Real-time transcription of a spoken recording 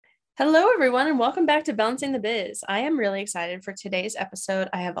Hello, everyone, and welcome back to Balancing the Biz. I am really excited for today's episode.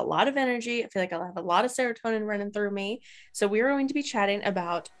 I have a lot of energy. I feel like I'll have a lot of serotonin running through me. So, we are going to be chatting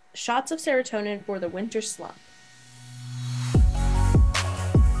about shots of serotonin for the winter slump.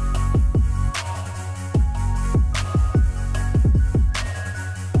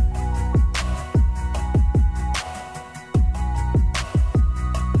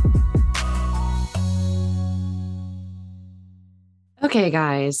 Okay,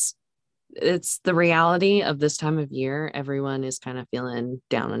 guys, it's the reality of this time of year. Everyone is kind of feeling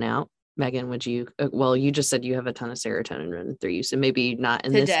down and out. Megan, would you? Well, you just said you have a ton of serotonin running through you, so maybe not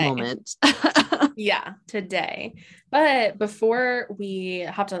in this Today. moment. Yeah, today. But before we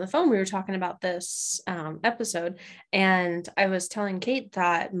hopped on the phone, we were talking about this episode, and I was telling Kate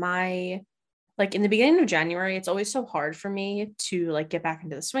that like in the beginning of January, it's always so hard for me to like get back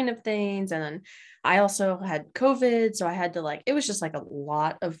into the swing of things. And then I also had COVID. So I had to it was just like a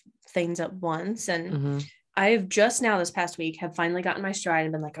lot of things at once. And Mhm. I've just now this past week have finally gotten my stride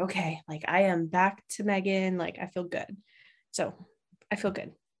and been like, okay, like I am back to Megan. Like I feel good. So I feel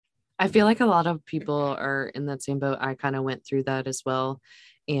good. I feel like a lot of people are in that same boat. I kind of went through that as well,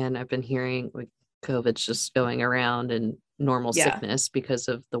 and I've been hearing like COVID's just going around and normal Yeah. sickness because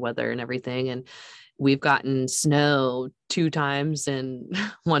of the weather and everything. And we've gotten snow 2 times in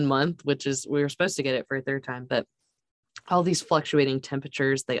 1 month, which is we were supposed to get it for a third time, but all these fluctuating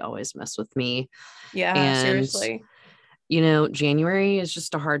temperatures, they always mess with me. Yeah. And, Seriously. January is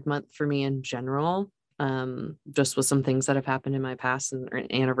just a hard month for me in general. Just with some things that have happened in my past and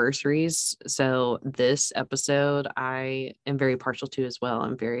anniversaries. So this episode I am very partial to as well.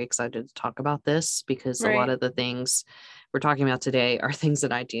 I'm very excited to talk about this because a lot Right. of the things we're talking about today are things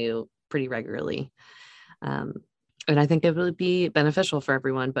that I do pretty regularly. Um, and I think it would be beneficial for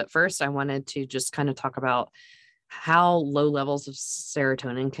everyone. But first, I wanted to just kind of talk about how low levels of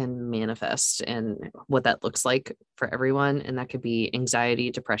serotonin can manifest and what that looks like for everyone. And that could be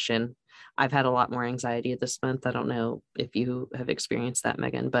anxiety, depression. I've had a lot more anxiety this month. I don't know if you have experienced that,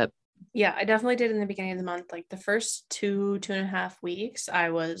 Megan, but Yeah, I definitely did in the beginning of the month. Like the first 2.5 weeks,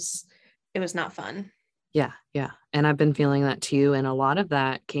 it was not fun. yeah, yeah. And I've been feeling that too. And a lot of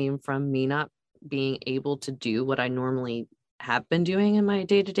that came from me not being able to do what I normally have been doing in my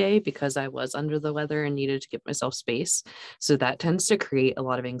day to day because I was under the weather and needed to give myself space. So that tends to create a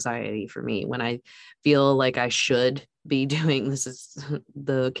lot of anxiety for me when I feel like I should be doing this is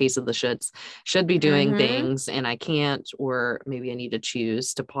the case of the should be doing Mm-hmm. things and I can't, or maybe I need to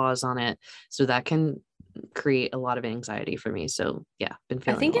choose to pause on it. So that can create a lot of anxiety for me. So yeah, been I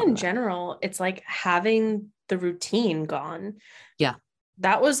feeling a think lot of in that. general, it's like having the routine gone. Yeah.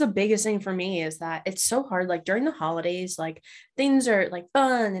 That was the biggest thing for me is that it's so hard. Like during the holidays, like things are like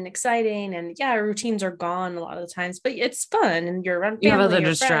fun and exciting. And yeah, routines are gone a lot of the times, but it's fun and you're around You have other family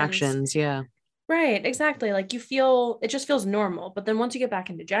or friends. distractions. Yeah. Right, exactly. Like it just feels normal. But then once you get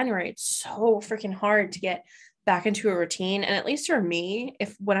back into January, it's so freaking hard to get back into a routine. And at least for me,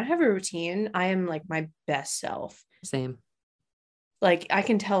 if when I have a routine, I am like my best self. Same. Like I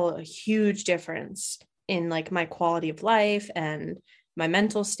can tell a huge difference in like my quality of life and my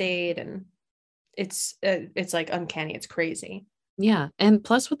mental state, and it's like uncanny. It's crazy. Yeah. And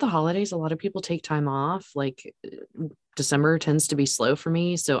plus with the holidays, a lot of people take time off. Like December tends to be slow for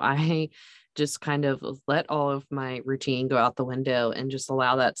me. So I just kind of let all of my routine go out the window and just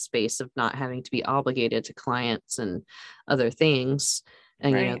allow that space of not having to be obligated to clients and other things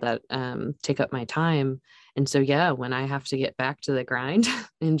and Right. that take up my time. And so yeah, when I have to get back to the grind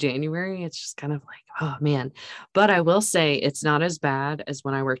in January, it's just kind of like, oh man. But I will say it's not as bad as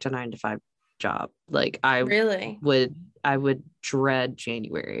when I worked a 9 to 5 job. Like Really. would I would dread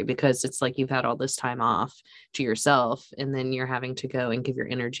January because it's like you've had all this time off to yourself and then you're having to go and give your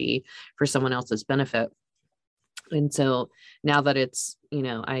energy for someone else's benefit. And so now that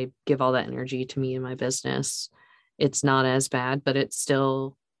I give all that energy to me and my business, it's not as bad, but it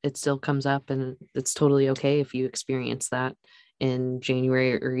still comes up and it's totally okay if you experience that in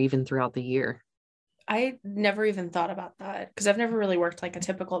January or even throughout the year. I never even thought about that because I've never really worked like a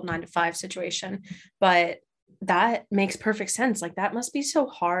typical 9 to 5 situation, but that makes perfect sense. Like that must be so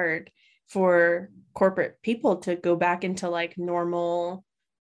hard for corporate people to go back into like normal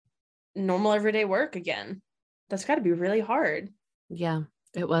everyday work again. That's got to be really hard. Yeah,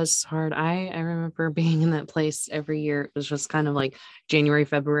 it was hard. I remember being in that place every year. It was just kind of like January,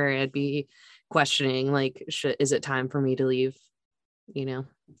 February, I'd be questioning like, is it time for me to leave? You know,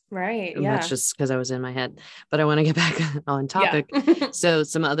 Right. and that's Yeah. just because I was in my head. But I want to get back on Yeah. topic. So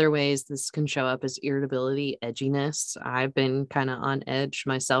some other ways this can show up is irritability, edginess. I've been kind of on edge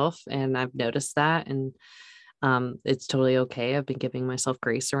myself and I've noticed that. And It's totally okay. I've been giving myself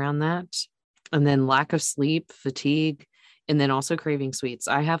grace around that. And then lack of sleep, fatigue, and then also craving sweets.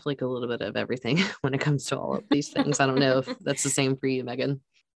 I have like a little bit of everything when it comes to all of these things. I don't know if that's the same for you, Megan.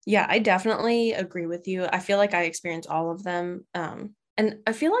 Yeah, I definitely agree with you. I feel like I experience all of them. And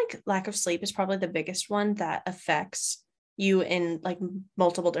I feel like lack of sleep is probably the biggest one that affects you in like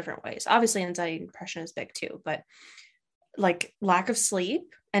multiple different ways. Obviously, anxiety and depression is big too, but like lack of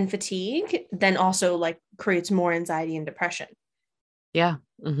sleep and fatigue then also like creates more anxiety and depression. Yeah.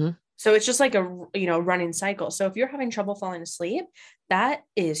 Mm-hmm. So it's just like a running cycle. So if you're having trouble falling asleep, that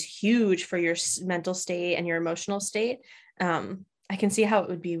is huge for your mental state and your emotional state. I can see how it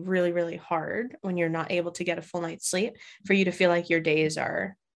would be really, really hard when you're not able to get a full night's sleep for you to feel like your days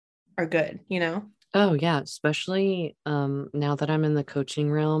are good, you know? Oh yeah, especially now that I'm in the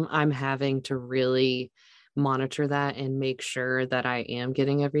coaching realm, I'm having to really monitor that and make sure that I am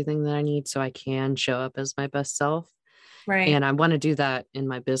getting everything that I need so I can show up as my best self. Right. And I want to do that in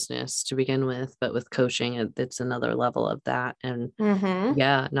my business to begin with, but with coaching, it's another level of that. And Mm-hmm.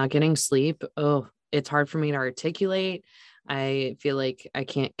 yeah, not getting sleep. Oh, it's hard for me to articulate. I feel like I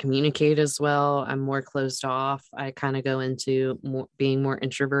can't communicate as well. I'm more closed off. I kind of go into being more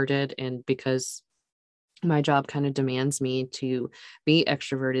introverted. And because my job kind of demands me to be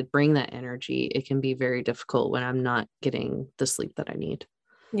extroverted, bring that energy, it can be very difficult when I'm not getting the sleep that I need.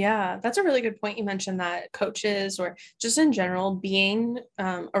 Yeah, that's a really good point. You mentioned that coaches or just in general being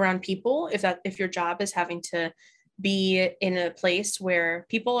around people, if your job is having to be in a place where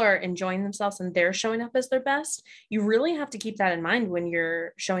people are enjoying themselves and they're showing up as their best, you really have to keep that in mind when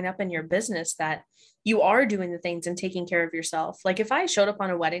you're showing up in your business that you are doing the things and taking care of yourself. Like if I showed up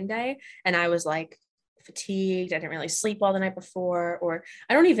on a wedding day and I was like fatigued, I didn't really sleep well the night before, or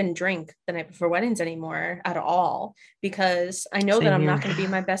I don't even drink the night before weddings anymore at all because I know that Same I'm here. not going to be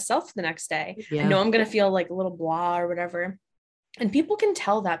my best self the next day. I Yeah, know I'm going to feel like a little blah or whatever. And people can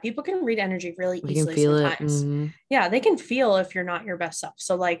tell that. People can read energy really we can easily feel it. sometimes. Mm-hmm. Yeah, they can feel if you're not your best self.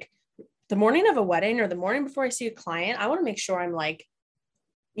 So, like the morning of a wedding or the morning before I see a client, I want to make sure I'm like,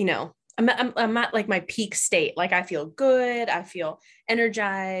 I'm at like my peak state. Like I feel good. I feel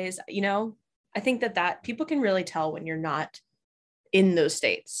energized. I think that people can really tell when you're not in those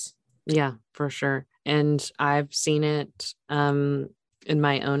states. Yeah, for sure. And I've seen it in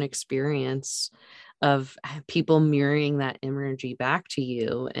my own experience of people mirroring that energy back to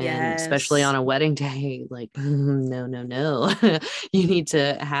you. And especially on Yes. a wedding day, like, no, no, no. You need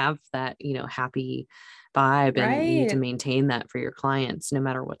to have that, happy vibe and you need to Right. maintain that for your clients no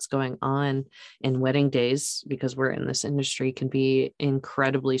matter what's going on. And wedding days, because we're in this industry, can be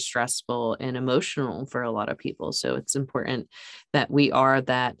incredibly stressful and emotional for a lot of people. So it's important that we are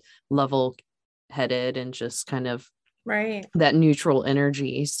that level headed and just kind of Right. that neutral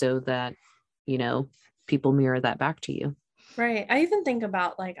energy so that, you know, people mirror that back to you. Right. I even think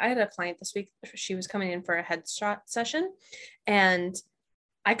about like I had a client this week. She was coming in for a headshot session and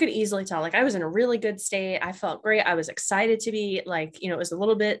I could easily tell like I was in a really good state. I felt great. I was excited to be like, it was a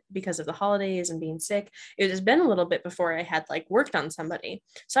little bit because of the holidays and being sick. It has been a little bit before I had like worked on somebody.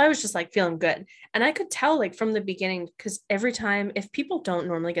 So I was just like feeling good. And I could tell like from the beginning, because every time, if people don't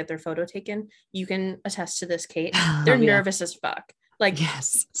normally get their photo taken, you can attest to this, Kate, they're Oh yeah. nervous as fuck. Like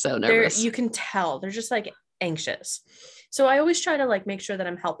Yes. So you nervous. can tell they're just like anxious. So I always try to like make sure that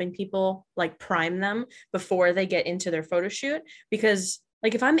I'm helping people like prime them before they get into their photo shoot because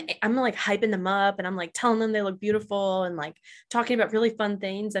like if I'm like hyping them up and I'm like telling them they look beautiful and like talking about really fun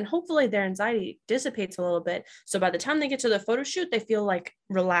things and hopefully their anxiety dissipates a little bit. So by the time they get to the photo shoot, they feel like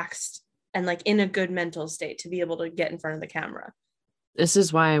relaxed and like in a good mental state to be able to get in front of the camera. This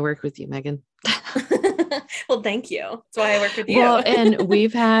is why I work with you, Megan. Well, thank you. That's why I work with you. Well, and we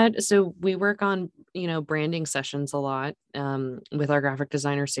work on, branding sessions a lot with our graphic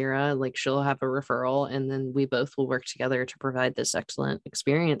designer, Sarah. Like she'll have a referral and then we both will work together to provide this excellent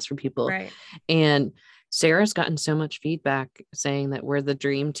experience for people. Right. And Sarah's gotten so much feedback saying that we're the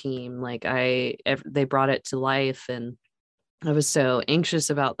dream team. Like they brought it to life and I was so anxious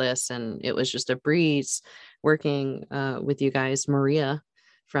about this and it was just a breeze working with you guys. Maria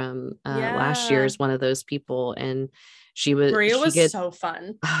from last year Yeah. is one of those people and Maria she was get so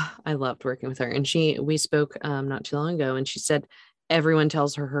fun. I loved working with her and we spoke not too long ago and she said everyone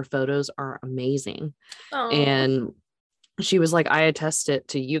tells her photos are amazing Oh, and she was like, I attest it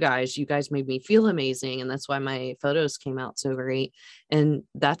to you guys. You guys made me feel amazing. And that's why my photos came out so great. And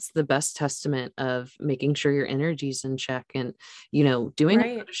that's the best testament of making sure your energy's in check and, doing a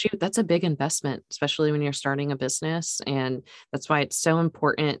right. photo shoot. That's a big investment, especially when you're starting a business. And that's why it's so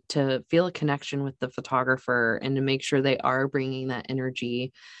important to feel a connection with the photographer and to make sure they are bringing that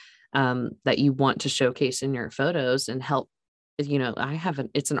energy that you want to showcase in your photos and help,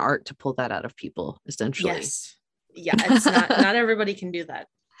 it's an art to pull that out of people, essentially. Yes. Yeah, it's not everybody can do that.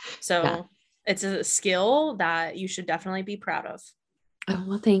 Yeah. So it's a skill that you should definitely be proud of. Oh,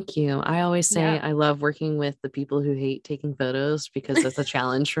 well, thank you. I always say Yeah. I love working with the people who hate taking photos because that's a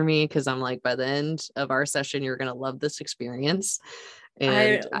challenge for me. Because I'm like, by the end of our session, you're going to love this experience. I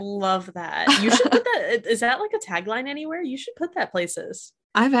And love that. You should put that. Is that like a tagline anywhere? You should put that places.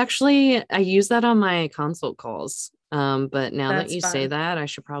 I use that on my consult calls. But now that That's you say fun. that, I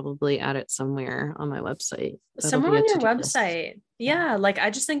should probably add it somewhere on my website. That'll Somewhere be a on your to-do list. website. Yeah, like I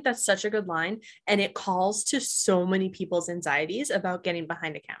just think that's such a good line. And it calls to so many people's anxieties about getting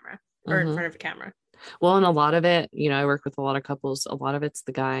behind a camera or in Hmm. front of a camera. Well, and a lot of it, I work with a lot of couples. A lot of it's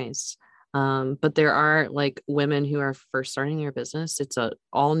the guys. But there are like women who are first starting their business. It's a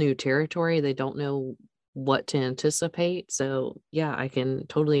all new territory. They don't know what to anticipate. So yeah, I can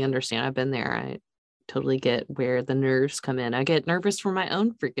totally understand. I've been there. I totally get where the nerves come in. I get nervous for my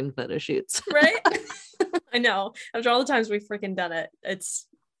own freaking photo shoots. Right? I know. After all the times we've freaking done it, it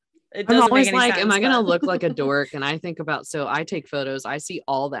I'm doesn't make always any like, am sense, I going to but look like a dork? And I think about, so I take photos, I see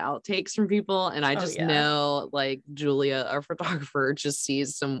all the outtakes from people, and I oh just yeah. know like Julia, our photographer, just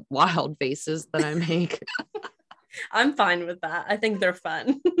sees some wild faces that I make. I'm fine with that. I think they're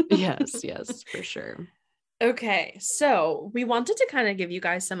fun. Yes, for sure. Okay, so we wanted to kind of give you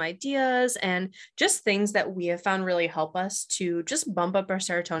guys some ideas and just things that we have found really help us to just bump up our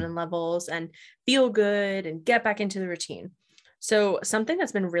serotonin levels and feel good and get back into the routine. So, something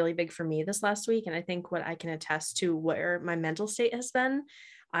that's been really big for me this last week, and I think what I can attest to where my mental state has been,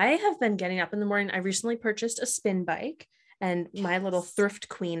 I have been getting up in the morning. I recently purchased a spin bike, and my little Yes. thrift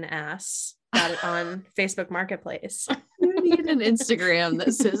queen ass got it on Facebook Marketplace. You need an Instagram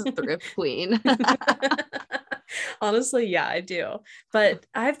that says Thrift Queen. Honestly, yeah, I do. But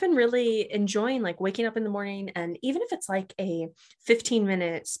I've been really enjoying like waking up in the morning, and even if it's like a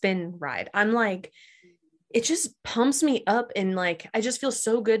 15-minute spin ride, I'm like, it just pumps me up, and like I just feel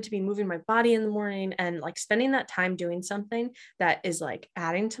so good to be moving my body in the morning and like spending that time doing something that is like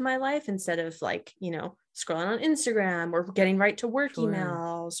adding to my life instead of like, scrolling on Instagram or getting right to work Sure.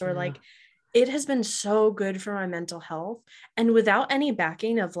 emails or Yeah. like it has been so good for my mental health. And without any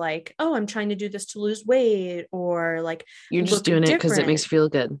backing of like, oh, I'm trying to do this to lose weight or like You're just look doing it because it makes different. you feel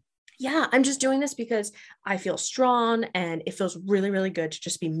good. Yeah, I'm just doing this because I feel strong and it feels really, really good to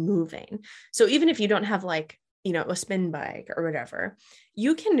just be moving. So even if you don't have like, a spin bike or whatever,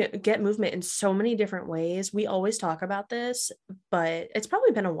 you can get movement in so many different ways. We always talk about this, but it's probably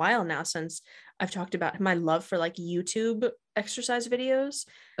been a while now since I've talked about my love for like YouTube exercise videos.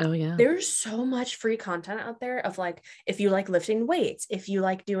 Oh, yeah. There's so much free content out there of like if you like lifting weights, if you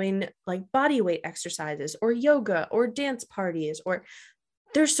like doing like body weight exercises or yoga or dance parties, or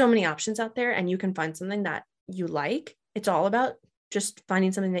there's so many options out there and you can find something that you like. It's all about just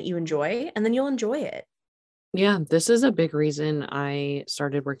finding something that you enjoy and then you'll enjoy it. Yeah, this is a big reason I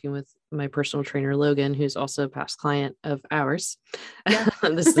started working with my personal trainer, Logan, who's also a past client of ours. Yeah.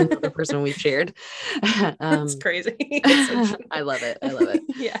 This is another person we've shared. It's crazy. It's so true. I love it. I love it.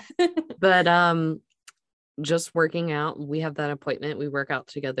 Yeah. But just working out, we have that appointment. We work out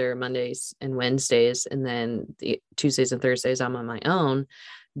together Mondays and Wednesdays, and then the Tuesdays and Thursdays I'm on my own.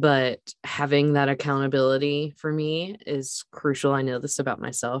 But having that accountability for me is crucial. I know this about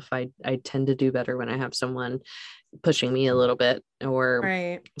myself. I tend to do better when I have someone pushing me a little bit, or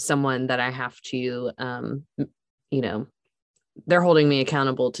Right. someone that I have to you know they're holding me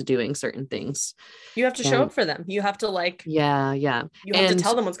accountable to doing certain things. You have to show And up for them. You have to like, yeah. you have to And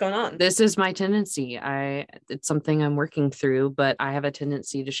tell them what's going on. this is my tendency. It's something I'm working through, but I have a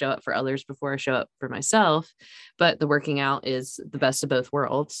tendency to show up for others before I show up for myself. But the working out is the best of both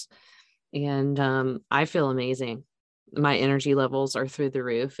worlds. And I feel amazing. My energy levels are through the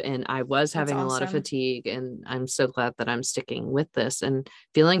roof, and I was That's having a lot of awesome. fatigue, and I'm so glad that I'm sticking with this and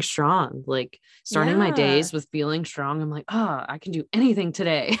feeling strong, like starting my Yeah. days with feeling strong. I'm like, I can do anything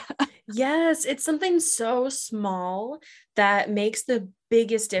today. Yes, it's something so small that makes the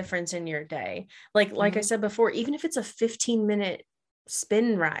biggest difference in your day. Like I Mhm. said before, even if it's a 15-minute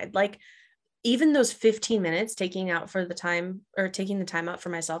spin ride, like even those 15 minutes taking out for the time or taking the time out for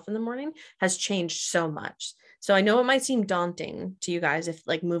myself in the morning has changed so much. So I know it might seem daunting to you guys if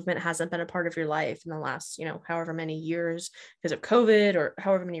like movement hasn't been a part of your life in the last, however many years because of COVID or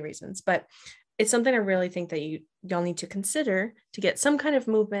however many reasons, but it's something I really think that y'all need to consider to get some kind of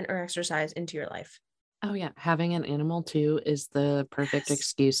movement or exercise into your life. Oh yeah, having an animal too is the perfect Yes.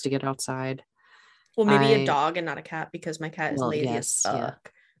 excuse to get outside. Well, maybe a I dog and not a cat because my cat is well, lazy as yes, yeah.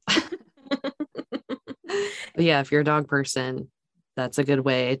 fuck. But yeah, if you're a dog person, that's a good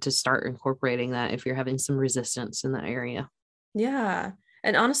way to start incorporating that if you're having some resistance in that area. Yeah.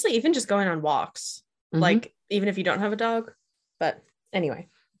 And honestly, even just going on walks, Mm-hmm. like even if you don't have a dog. But anyway,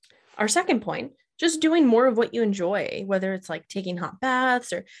 our second point, just doing more of what you enjoy, whether it's like taking hot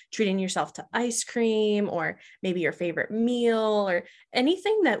baths or treating yourself to ice cream or maybe your favorite meal or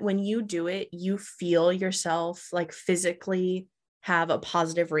anything that when you do it, you feel yourself like physically have a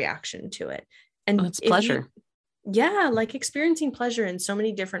positive reaction to it. Oh, And it's if you, pleasure. yeah, like experiencing pleasure in so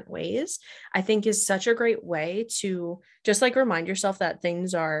many different ways, I think is such a great way to just like remind yourself that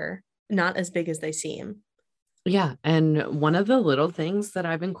things are not as big as they seem. Yeah. And one of the little things that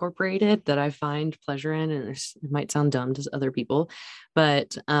I've incorporated that I find pleasure in, and it might sound dumb to other people,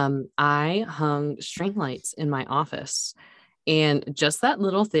 but I hung string lights in my office. And just that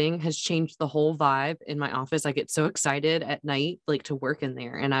little thing has changed the whole vibe in my office. I get so excited at night, like to work in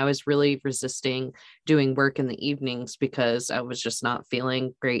there. And I was really resisting doing work in the evenings because I was just not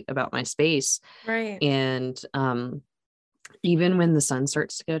feeling great about my space. Right. And even when the sun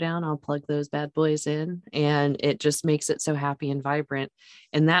starts to go down, I'll plug those bad boys in and it just makes it so happy and vibrant.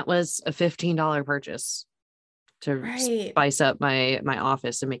 And that was a $15 purchase to Right. spice up my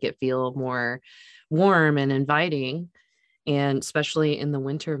office and make it feel more warm and inviting. And especially in the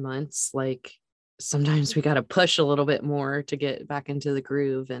winter months, like sometimes we got to push a little bit more to get back into the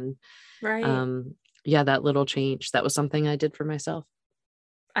groove. And Right. um, yeah, that little change, that was something I did for myself.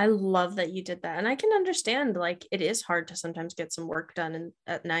 I love that you did that. And I can understand like it is hard to sometimes get some work done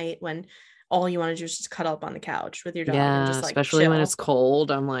at night when all you want to do is just cuddle up on the couch with your dog and Yeah, just like especially when it's chill. cold.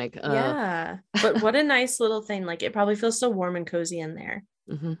 I'm like, Yeah. But what a nice little thing. Like it probably feels so warm and cozy in there.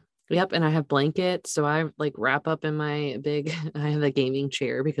 mhm. Yep. And I have blankets. So I like wrap up in my big, I have a gaming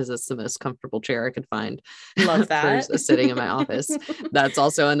chair because it's the most comfortable chair I could find Love for that. sitting in my office. That's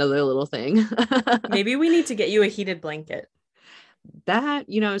also another little thing. Maybe we need to get you a heated blanket. That,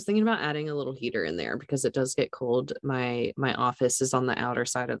 I was thinking about adding a little heater in there because it does get cold. My office is on the outer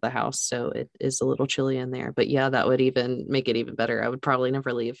side of the house, so it is a little chilly in there. But yeah, that would even make it even better. I would probably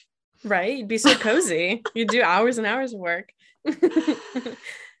never leave. Right? You'd be so cozy. You'd do hours and hours of work.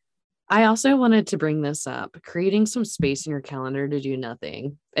 I also wanted to bring this up, creating some space in your calendar to do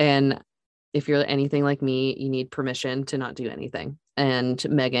nothing. And if you're anything like me, you need permission to not do anything. And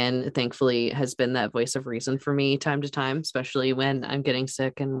Megan, thankfully, has been that voice of reason for me time to time, especially when I'm getting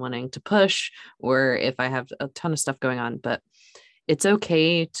sick and wanting to push, or if I have a ton of stuff going on. But it's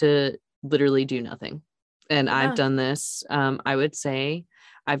okay to literally do nothing. And I've Yeah. done this. I would say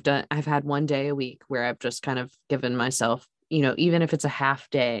I've had one day a week where I've just kind of given myself, even if it's a half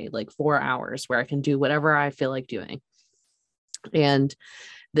day, like 4 hours where I can do whatever I feel like doing. And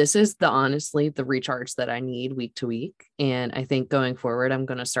this is honestly the recharge that I need week to week. And I think going forward, I'm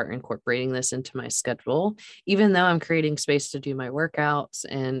going to start incorporating this into my schedule, even though I'm creating space to do my workouts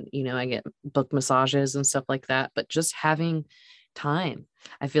and, I get book massages and stuff like that. But just having time,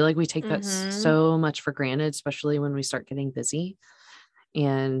 I feel like we take that Mm-hmm. so much for granted, especially when we start getting busy.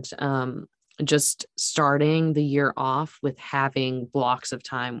 And just starting the year off with having blocks of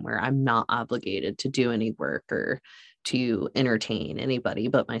time where I'm not obligated to do any work or to entertain anybody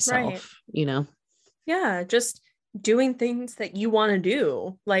but Right. myself. Yeah. Just doing things that you want to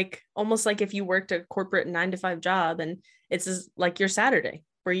do. Like almost like if you worked a corporate 9 to 5 job and it's just like your Saturday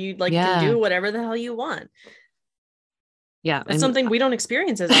where you like can Yeah. do whatever the hell you want. Yeah. That's And something we don't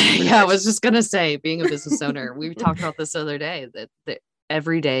experience as yeah, I was entrepreneurs. just going to say, being a business owner, we talked about this the other day that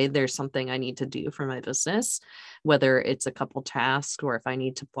every day there's something I need to do for my business, whether it's a couple tasks or if I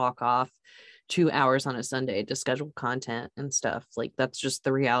need to block off 2 hours on a Sunday to schedule content and stuff. Like that's just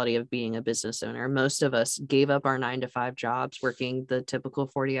the reality of being a business owner. Most of us gave up our 9 to 5 jobs working the typical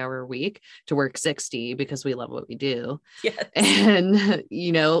 40-hour week to work 60 because we love what we do. Yes. And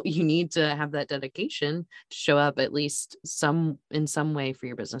you need to have that dedication to show up at least in some way for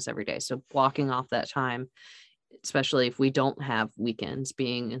your business every day. So blocking off that time, especially if we don't have weekends.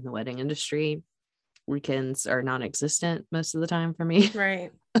 Being in the wedding industry, weekends are non-existent most of the time for me.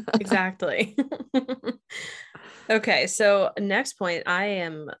 Right. Exactly. Okay, so next point, I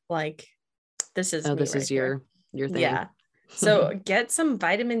am like, this is Oh, me this right is here. your thing. Yeah. So get some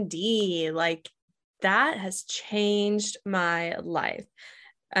vitamin D. Like that has changed my life.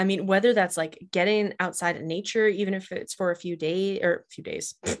 I mean, whether that's like getting outside in nature, even if it's for a few days or a few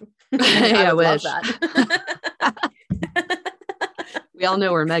days. I mean, I Yeah, I would love wish. that. We all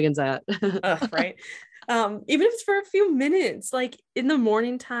know where Megan's at. Ugh, right. Even if it's for a few minutes, like in the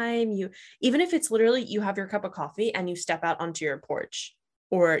morning time, even if it's literally you have your cup of coffee and you step out onto your porch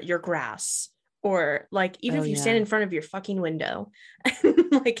or your grass or like even Oh, if you yeah. stand in front of your fucking window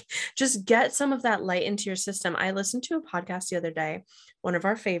and like just get some of that light into your system. I listened to a podcast the other day, one of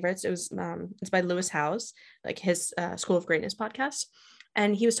our favorites. It's by Lewis Howes, like his School of Greatness podcast,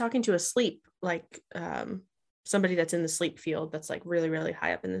 and he was talking to a sleep somebody that's in the sleep field, that's like really really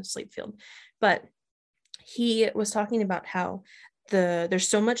high up in the sleep field. But he was talking about how there's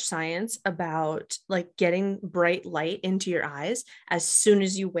so much science about like getting bright light into your eyes as soon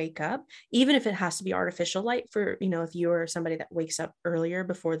as you wake up, even if it has to be artificial light for, if you're somebody that wakes up earlier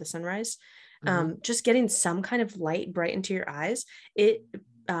before the sunrise. Just getting some kind of light bright into your eyes, it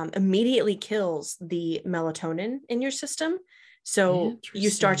immediately kills the melatonin in your system, so you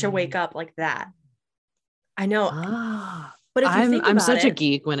start to wake up like that. I know. But if you think I'm about such a it,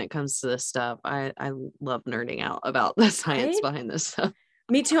 geek when it comes to this stuff. I love nerding out about the science right? behind this stuff.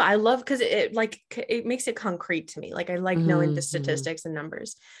 Me too. I love, because it makes it concrete to me. Like I like knowing the Mhm. statistics and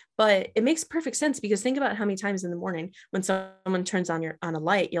numbers, but it makes perfect sense, because think about how many times in the morning when someone turns on a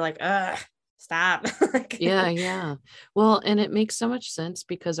light, you're like, stop. Yeah. Well, and it makes so much sense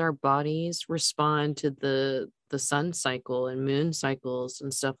because our bodies respond to the sun cycle and moon cycles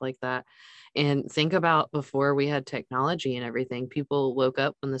and stuff like that. And think about before we had technology and everything, people woke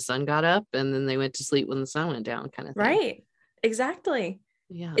up when the sun got up and then they went to sleep when the sun went down, kind of thing. Right. Exactly.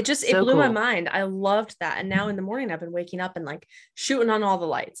 Yeah. It So blew my cool. mind. I loved that. And now in the morning, I've been waking up and like shooting on all the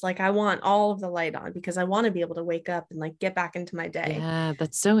lights. Like I want all of the light on, because I want to be able to wake up and like get back into my day. Yeah,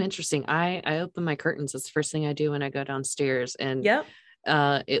 that's so interesting. I open my curtains. It's the first thing I do when I go downstairs, and Yep.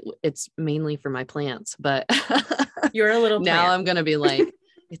 it's mainly for my plants, but You're a little now plant. I'm gonna be like,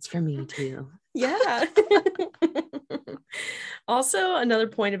 it's for me too. Yeah. Also, another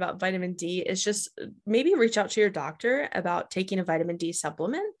point about vitamin D is just maybe reach out to your doctor about taking a vitamin D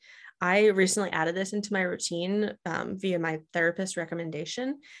supplement. I recently added this into my routine via my therapist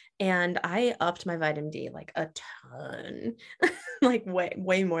recommendation, and I upped my vitamin D like a ton, like way,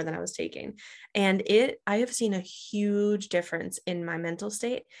 way more than I was taking. And I have seen a huge difference in my mental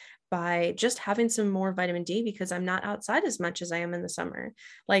state by just having some more vitamin D, because I'm not outside as much as I am in the summer.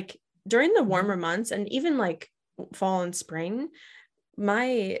 Like during the warmer months and even like fall and spring,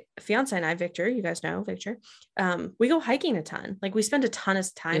 my fiance and I, Victor, you guys know Victor, we go hiking a ton. Like we spend a ton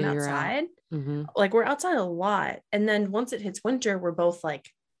of time Yeah, you're out. outside. Mm-hmm. Like we're outside a lot. And then once it hits winter, we're both like,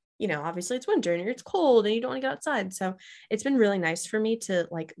 obviously it's winter and it's cold and you don't want to get outside. So it's been really nice for me to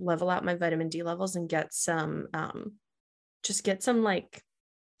like level out my vitamin D levels and get some, just get some like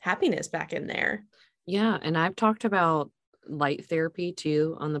happiness back in there. Yeah, and I've talked about light therapy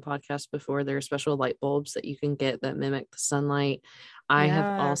too on the podcast before. There are special light bulbs that you can get that mimic the sunlight. I have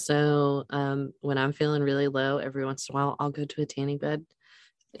Yeah. also, when I'm feeling really low, every once in a while, I'll go to a tanning bed.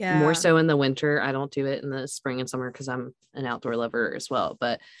 More Yeah. so in the winter. I don't do it in the spring and summer because I'm an outdoor lover as well.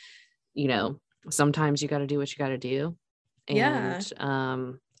 But sometimes you got to do what you got to do. Yeah.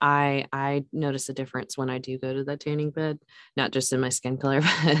 And I notice a difference when I do go to the tanning bed, not just in my skin color,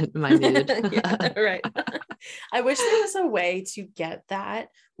 but my mood. Yeah, right. I wish there was a way to get that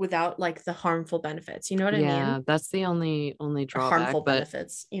without like the harmful benefits. You know what I Yeah, mean? that's the only Or drawback, harmful but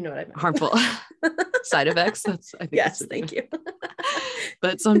benefits. You know what I mean? harmful side effects. I think that's Yes, what thank you.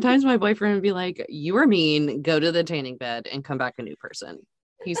 But sometimes my boyfriend would be like, "You are mean. Go to the tanning bed and come back a new person."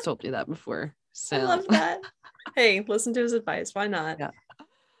 He's told me that before. I So love that. Hey, listen to his advice. Why not? yeah.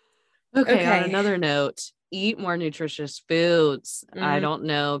 Okay, on Okay. another note, eat more nutritious foods. I Mm, don't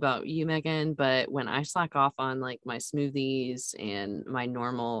know about you, Megan, but when I slack off on like my smoothies and my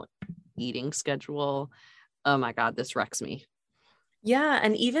normal eating schedule, oh my God, this wrecks me. yeah.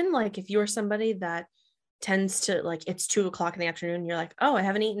 And even like if you're somebody that tends to like, it's 2 o'clock in the afternoon, you're like, oh, I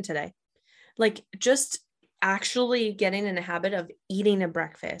haven't eaten today. Like just actually getting in a habit of eating a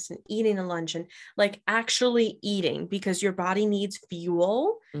breakfast and eating a lunch and like actually eating, because your body needs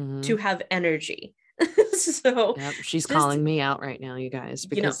fuel Mm-hmm. to have energy. So Yep, she's just, calling me out right now, you guys,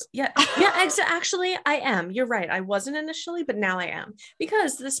 because yeah, actually I am. You're right. I wasn't initially, but now I am,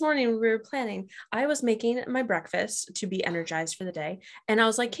 because this morning when we were planning, I was making my breakfast to be energized for the day. And I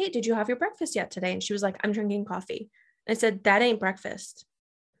was like, Kate, did you have your breakfast yet today? And she was like, I'm drinking coffee. I said, that ain't breakfast.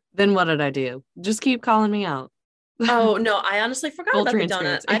 then what did I do? Just keep calling me out. Oh, no, I honestly forgot Full about the donut.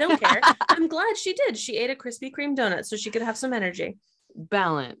 transparency. I don't care. I'm glad she did. She ate a Krispy Kreme donut so she could have some energy.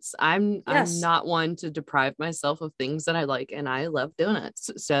 Balance. I'm Yes. not one to deprive myself of things that I like, and I love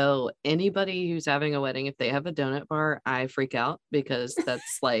donuts. So anybody who's having a wedding, if they have a donut bar, I freak out because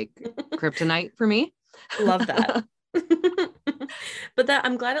that's like kryptonite for me. Love that. But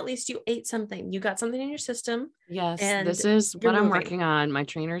I'm glad at least you ate something. You got something in your system Yes, and this is you're what I'm moving. working on. My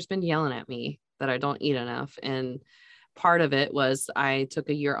trainer's been yelling at me that I don't eat enough, and part of it was I took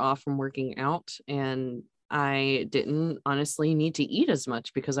a year off from working out, and I didn't honestly need to eat as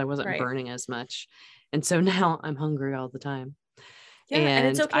much because I wasn't Right. burning as much. And so now I'm hungry all the time. Yeah. And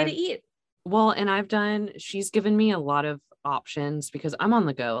it's And okay to eat. she's given me a lot of options because I'm on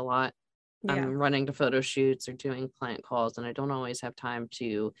the go a lot. Yeah. I'm running to photo shoots or doing client calls, and I don't always have time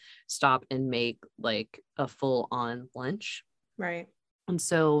to stop and make like a full on lunch. Right. And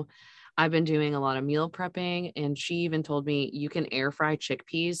so I've been doing a lot of meal prepping, and she even told me you can air fry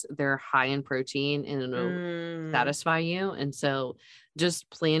chickpeas. They're high in protein and it'll satisfy you. And so just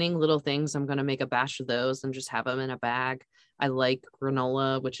planning little things. I'm going to make a batch of those and just have them in a bag. I like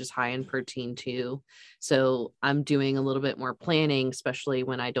granola, which is high in protein too. So I'm doing a little bit more planning, especially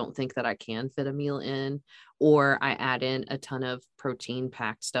when I don't think that I can fit a meal in, or I add in a ton of protein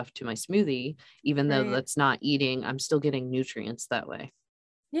packed stuff to my smoothie. Even though Right. that's not eating, I'm still getting nutrients that way.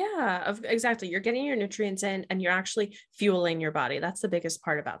 Yeah, exactly. You're getting your nutrients in and you're actually fueling your body. That's the biggest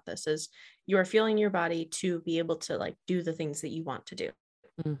part about this is you're fueling your body to be able to like do the things that you want to do.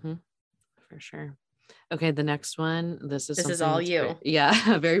 Mm-hmm, for sure. Okay, the next one. This is This is something all that's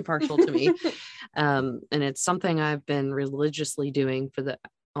you. very partial to me. And it's something I've been religiously doing for the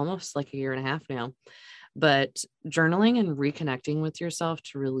almost like a year and a half now. But journaling and reconnecting with yourself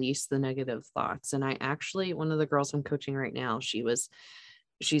to release the negative thoughts. And I actually, one of the girls I'm coaching right now, she's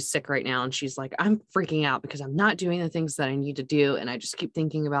sick right now, and she's like, I'm freaking out because I'm not doing the things that I need to do. And I just keep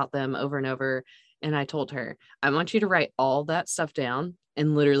thinking about them over and over. And I told her, I want you to write all that stuff down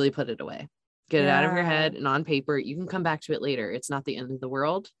and literally put it away. Get it out of your Yeah. head and on paper. You can come back to it later. It's not the end of the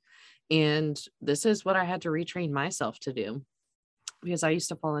world. And this is what I had to retrain myself to do because I used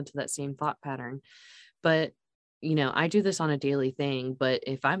to fall into that same thought pattern. But, I do this on a daily thing. But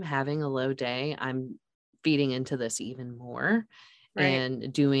if I'm having a low day, I'm feeding into this even more Right.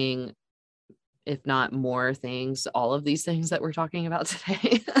 and doing, if not more things, all of these things that we're talking about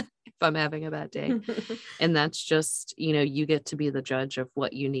today, if I'm having a bad day. And that's just, you get to be the judge of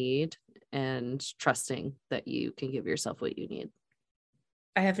what you need and trusting that you can give yourself what you need.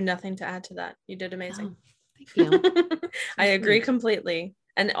 I have nothing to add to that. You did amazing. Oh, thank you. I So agree sweet. completely.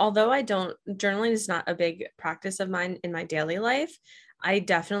 And although journaling is not a big practice of mine in my daily life, I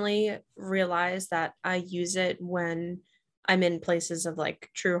definitely realize that I use it when I'm in places of like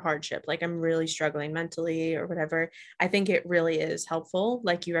true hardship, like I'm really struggling mentally or whatever. I think it really is helpful,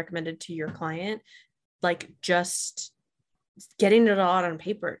 like you recommended to your client, like just getting it all out on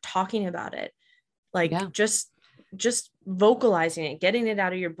paper, talking about it, like Yeah. just vocalizing it, getting it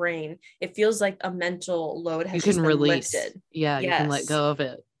out of your brain. It feels like a mental load You has can just been release. lifted. Yeah. You can let Yes. go of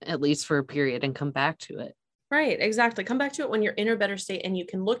it at least for a period and come back to it. Right, exactly. Come back to it when you're in a better state and you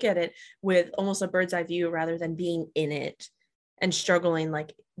can look at it with almost a bird's eye view rather than being in it and struggling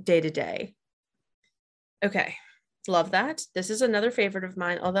like day to day. Okay. Love that. This is another favorite of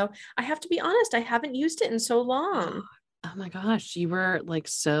mine, although I have to be honest, I haven't used it in so long. Oh my gosh, you were like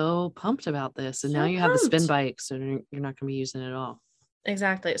so pumped about this, and now So you have the spin pumped. bike, so you're not going to be using it at all.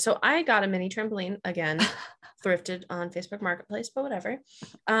 Exactly. So I got a mini trampoline again, thrifted on Facebook Marketplace, but whatever.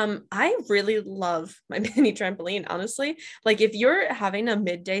 I really love my mini trampoline, honestly. Like if you're having a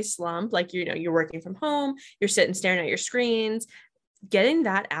midday slump, like you're working from home, you're sitting staring at your screens, getting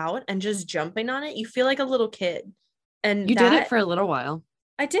that out and just jumping on it, you feel like a little kid. And You did it that for a little while.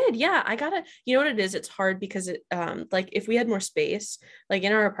 I did. Yeah. I gotta, you know what it is? It's hard because like if we had more space, like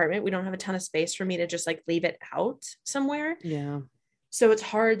in our apartment, we don't have a ton of space for me to just like leave it out somewhere. Yeah. So it's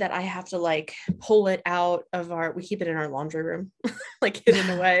hard that I have to like pull it out of we keep it in our laundry room, like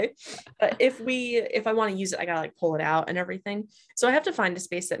hidden away. But if I want to use it, I gotta like pull it out and everything. So I have to find a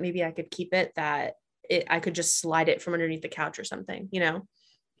space that maybe I could keep it I could just slide it from underneath the couch or something,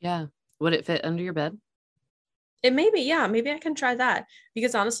 Yeah. Would it fit under your bed? It may be, yeah, maybe I can try that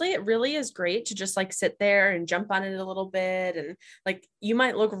because honestly, it really is great to just like sit there and jump on it a little bit. And like you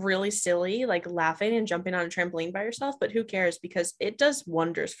might look really silly, like laughing and jumping on a trampoline by yourself, but who cares because it does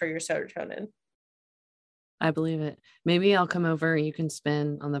wonders for your serotonin. I believe it. Maybe I'll come over and you can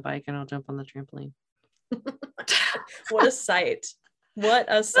spin on the bike and I'll jump on the trampoline. What a sight. What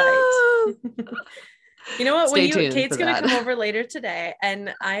a sight. You know what? Stay tuned Kate's for going to that. come over later today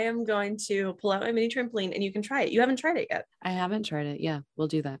and I am going to pull out my mini trampoline and you can try it. You haven't tried it yet. I haven't tried it. Yeah, we'll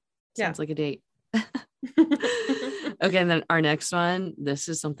do that. Yeah. Sounds like a date. Okay, and then our next one, this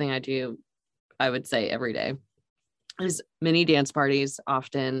is something I do, I would say every day, is mini dance parties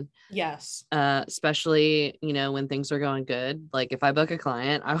often. Yes. Especially, when things are going good. Like if I book a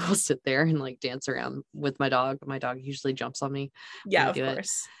client, I will sit there and like dance around with my dog. My dog usually jumps on me when Yeah, I of do it.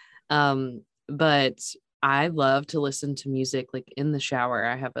 course. But I love to listen to music like in the shower.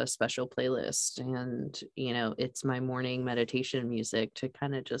 I have a special playlist, and it's my morning meditation music to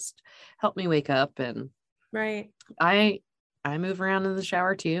kind of just help me wake up. And Right. I move around in the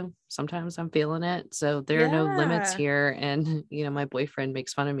shower too. Sometimes I'm feeling it. So there are no limits Yeah. here. And my boyfriend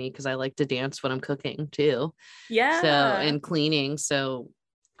makes fun of me because I like to dance when I'm cooking too. So, Yeah. and cleaning. So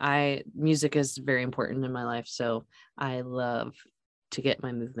music is very important in my life. So I love to get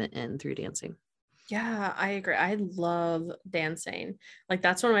my movement in through dancing. Yeah, I agree. I love dancing. Like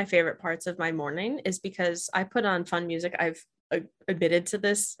that's one of my favorite parts of my morning is because I put on fun music. I've admitted to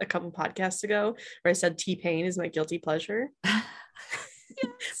this a couple podcasts ago where I said T-Pain is my guilty pleasure.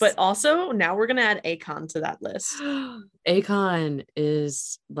 But also now we're gonna add Akon to that list. Akon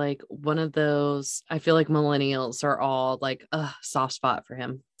is like one of those, I feel like millennials are all like a soft spot for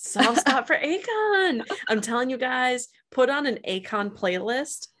him. Soft spot for Akon. I'm telling you guys, put on an Akon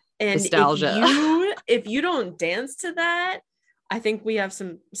playlist. And Nostalgia. if you don't dance to that, I think we have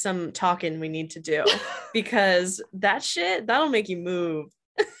some talking we need to do because that shit that'll make you move.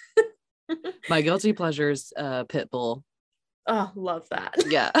 My guilty pleasures, Pitbull. Oh, love that.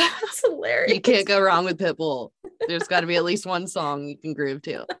 Yeah. That's hilarious. You can't go wrong with Pitbull. There's got to be at least one song you can groove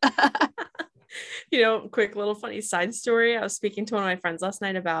to. Quick little funny side story. I was speaking to one of my friends last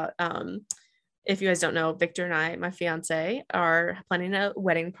night about if you guys don't know, Victor and I, my fiance, are planning a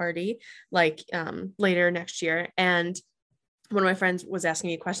wedding party like later next year. And one of my friends was asking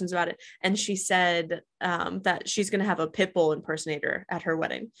me questions about it. And she said that she's going to have a Pitbull impersonator at her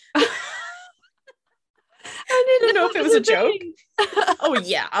wedding. I didn't know if it was a joke. Oh,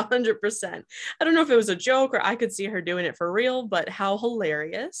 yeah, 100%. I don't know if it was a joke or I could see her doing it for real, but how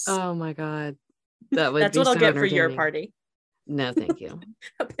hilarious. Oh, my God. That's what I'll get for your party. No, thank you.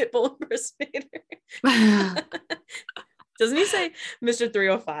 A Pitbull impersonator. Doesn't he say Mr.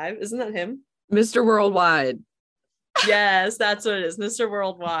 305? Isn't that him? Mr. Worldwide. Yes, that's what it is. Mr.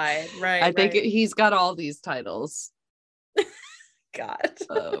 Worldwide. Right. I think he's got all these titles. God.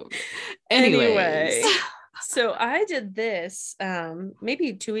 Anyway. So I did this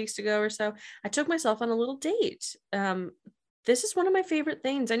maybe 2 weeks ago or so. I took myself on a little date. This is one of my favorite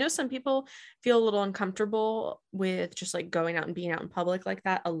things. I know some people feel a little uncomfortable with just like going out and being out in public like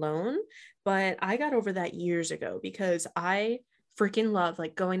that alone, but I got over that years ago because I freaking love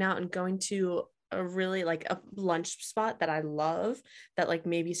like going out and going to a really like a lunch spot that I love that like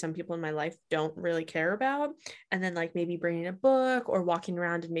maybe some people in my life don't really care about, and then like maybe bringing a book or walking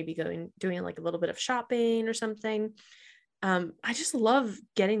around and maybe doing like a little bit of shopping or something. I just love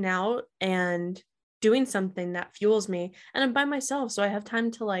getting out and doing something that fuels me, and I'm by myself, so I have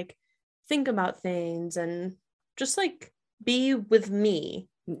time to like think about things and just like be with me.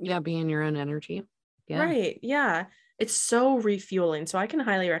 Yeah, be in your own energy. Yeah. Right. Yeah. It's so refueling. So I can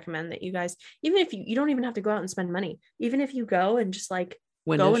highly recommend that you guys, even if you don't even have to go out and spend money, even if you go and just like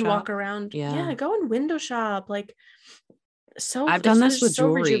go and walk around. Yeah, go and window shop. Like I've done this with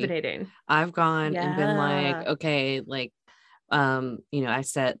jewelry. Rejuvenating. I've gone and been like, okay, like I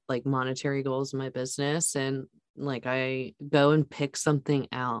set like monetary goals in my business, and like I go and pick something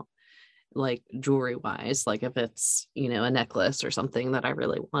out like jewelry wise, like if it's a necklace or something that I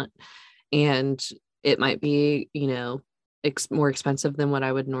really want, and it might be more expensive than what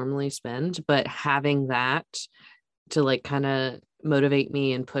I would normally spend, but having that to like kind of motivate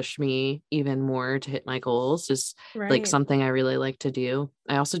me and push me even more to hit my goals is like something I really like to do.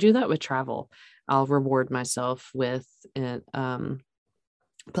 I also do that with travel. I'll reward myself with planning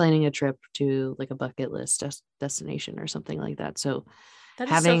a trip to like a bucket list destination or something like that. So that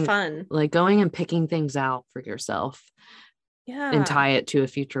is so fun. Like going and picking things out for yourself, and tie it to a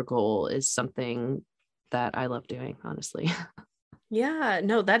future goal is something that I love doing, honestly. Yeah,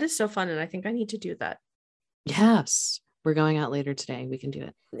 no, that is so fun. And I think I need to do that. Yes. We're going out later today. We can do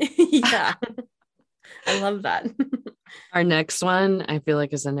it. Yeah. I love that. Our next one, I feel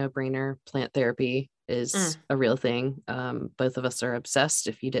like, is a no-brainer. Plant therapy is a real thing. Both of us are obsessed,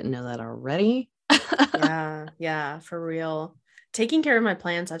 if you didn't know that already. Yeah, for real. Taking care of my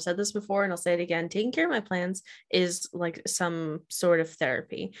plants, I've said this before and I'll say it again, taking care of my plants is like some sort of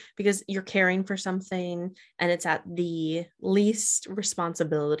therapy because you're caring for something and it's at the least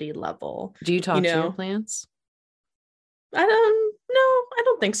responsibility level. Do you talk to your plants? I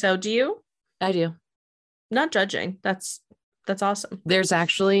don't think so. Do you? I do. Not judging. That's awesome. There's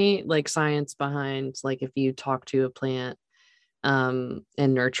actually like science behind like if you talk to a plant and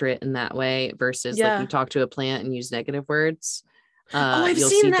nurture it in that way versus like you talk to a plant and use negative words. I've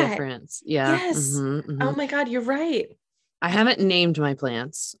seen that difference. Yeah. Yes. Oh my God, you're right. I haven't named my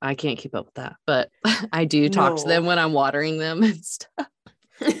plants. I can't keep up with that, but I do talk to them when I'm watering them and stuff.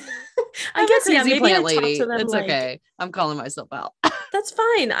 I I'm a guess, yeah, crazy maybe I plant talk to lady. them It's like, okay. I'm calling myself out. that's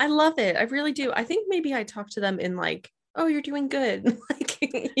fine. I love it. I really do. I think maybe I talk to them in like, oh, you're doing good.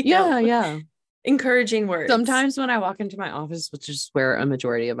 Like, Yeah, yeah. encouraging words. Sometimes when I walk into my office, which is where a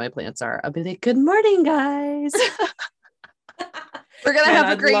majority of my plants are, I'll be like, good morning, guys. We're gonna Man, have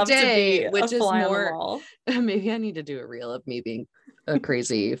a I'd great love to day, be a which is fly on the more, wall. maybe I need to do a reel of me being a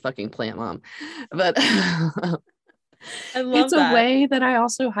crazy fucking plant mom. But I it's love a that. way that I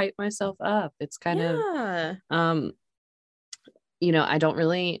also hype myself up. It's kind of Yeah. um I don't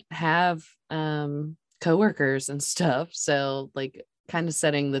really have coworkers and stuff. So like kind of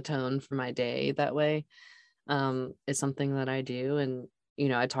setting the tone for my day that way is something that I do. And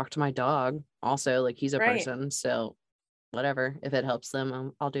I talk to my dog also, like he's a Right. person. So whatever, if it helps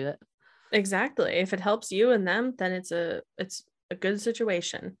them, I'll do it. Exactly. If it helps you and them, then it's a good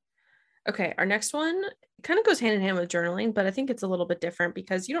situation. Okay, our next one kind of goes hand in hand with journaling, but I think it's a little bit different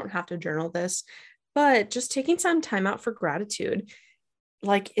because you don't have to journal this, but just taking some time out for gratitude.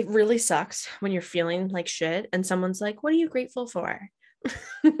 Like it really sucks when you're feeling like shit and someone's like, "What are you grateful for?"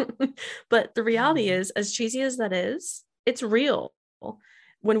 But the reality Mhm. is, as cheesy as that is, it's real.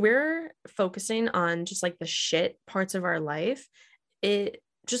 When we're focusing on just like the shit parts of our life, it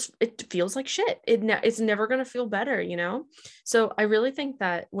feels like shit. It's never going to feel better. So I really think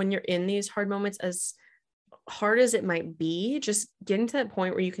that when you're in these hard moments, as hard as it might be, just getting to that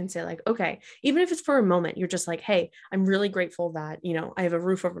point where you can say like, okay, even if it's for a moment, you're just like, hey, I'm really grateful that I have a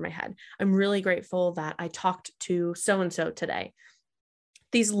roof over my head. I'm really grateful that I talked to so and so today.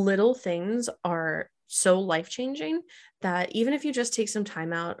 These little things are so life changing that even if you just take some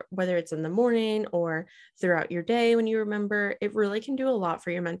time out, whether it's in the morning or throughout your day when you remember, it really can do a lot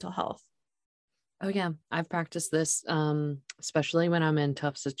for your mental health. Oh yeah, I've practiced this, especially when I'm in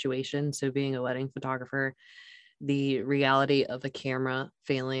tough situations. So being a wedding photographer, the reality of a camera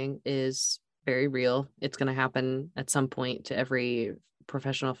failing is very real. It's going to happen at some point to every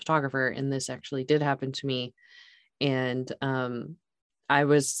professional photographer, and this actually did happen to me. And I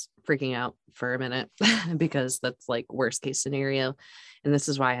was freaking out for a minute because that's like worst case scenario. And this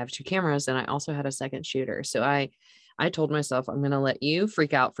is why I have two cameras, and I also had a second shooter. So I told myself I'm going to let you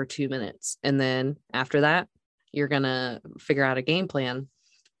freak out for 2 minutes, and then after that you're going to figure out a game plan.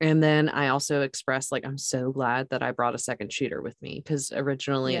 And then I also expressed like I'm so glad that I brought a second shooter with me, because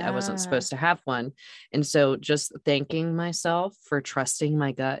originally I wasn't Yeah. supposed to have one. And so just thanking myself for trusting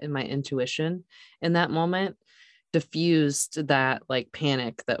my gut and my intuition in that moment diffused that like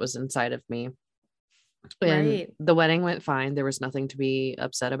panic that was inside of me. And Right. the wedding went fine. There was nothing to be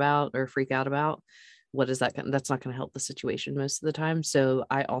upset about or freak out about. What is that? That's not going to help the situation most of the time. So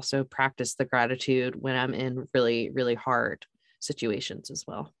I also practice the gratitude when I'm in really, really hard situations as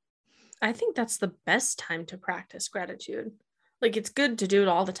well. I think that's the best time to practice gratitude. Like it's good to do it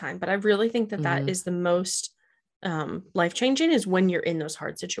all the time, but I really think that that Hmm. is the most life changing is when you're in those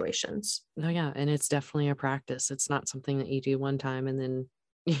hard situations. Oh yeah, and it's definitely a practice. It's not something that you do one time and then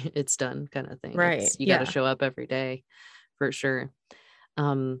it's done kind of thing. Right. It's you got to Yeah. show up every day for sure.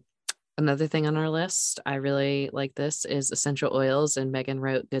 Um, Another thing on our list, I really like this is essential oils, and Megan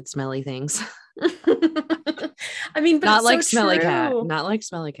wrote good smelly things. I mean, but Not it's so like smelly cat, true. not like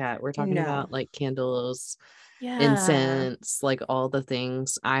smelly cat. We're talking No. about like candles, Yeah. incense, like all the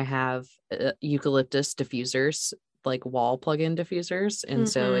things. I have eucalyptus diffusers, like wall plug-in diffusers, and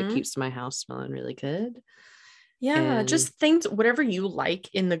so it Hmm. keeps my house smelling really good. Yeah, And just things, whatever you like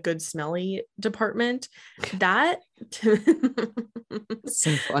in the good smelly department, that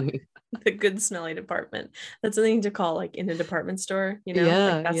so funny. the good smelly department. That's something to call like in a department store, like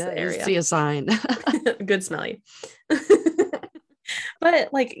Yeah, that's yeah, the you see area. a sign. Good smelly.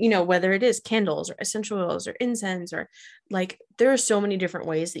 But like, whether it is candles or essential oils or incense or like there are so many different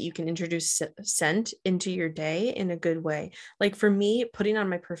ways that you can introduce scent into your day in a good way. Like for me, putting on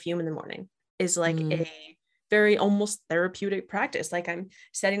my perfume in the morning is like Mm, a very almost therapeutic practice. Like I'm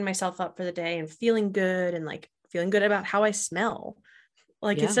setting myself up for the day and feeling good and like feeling good about how I smell.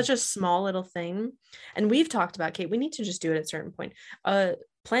 Like it's yeah, such a small little thing. And we've talked about, Kate, we need to just do it at a certain point. A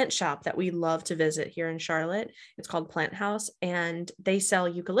plant shop that we love to visit here in Charlotte. It's called Plant House, and they sell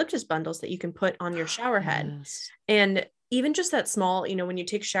eucalyptus bundles that you can put on your shower head. yes, And even just that small, when you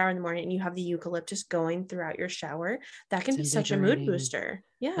take a shower in the morning and you have the eucalyptus going throughout your shower, that can it's be such a mood invigorating. booster.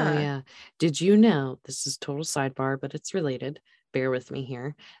 Oh Yeah. yeah. Did you know, this is total sidebar, but it's related. Bear with me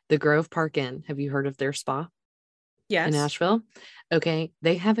here. The Grove Park Inn, have you heard of their spa in Yes. Asheville? Okay,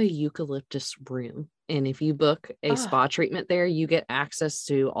 they have a eucalyptus room. And if you book a Oh, spa treatment there, you get access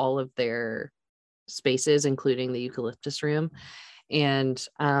to all of their spaces, including the eucalyptus room. And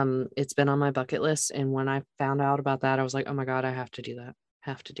it's been on my bucket list. And when I found out about that, I was like, oh my God, I have to do that.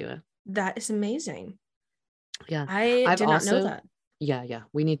 Have to do it. That is amazing. Yeah. I I've did not know also, that. yeah.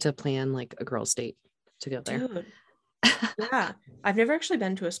 We need to plan like a girls' date to go there. Dude. Yeah. I've never actually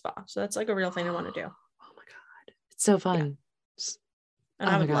been to a spa. So that's like a real thing I want to do. Oh my God. It's so Yeah. fun. And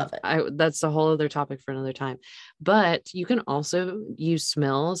Oh I my would God. love it. That's a whole other topic for another time. But you can also use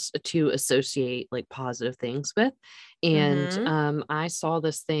smells to associate like positive things with. And Mm-hmm. I saw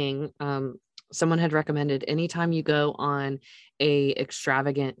this thing. Someone had recommended anytime you go on a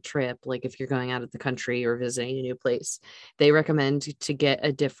extravagant trip, like if you're going out of the country or visiting a new place, they recommend to get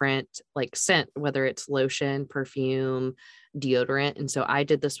a different like scent, whether it's lotion, perfume, deodorant. And so I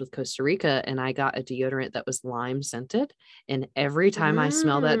did this with Costa Rica, and I got a deodorant that was lime scented. And every time I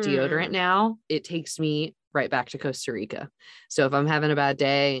smell that deodorant Mm. now, it takes me right back to Costa Rica. So if I'm having a bad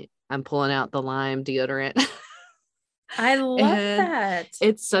day, I'm pulling out the lime deodorant. I love And that.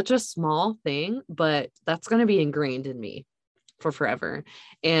 it's such a small thing, but that's going to be ingrained in me for forever.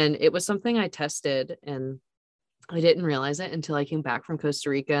 And it was something I tested, and I didn't realize it until I came back from Costa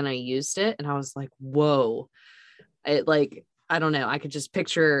Rica and I used it. And I was like, whoa, it like, I don't know. I could just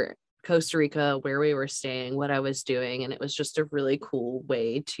picture Costa Rica, where we were staying, what I was doing. And it was just a really cool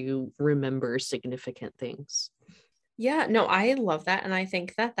way to remember significant things. Yeah, no, I love that. And I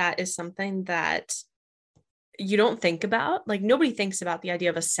think that that is something that you don't think about. Like, nobody thinks about the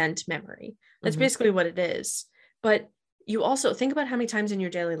idea of a scent memory. That's Mhm. basically what it is. But you also think about how many times in your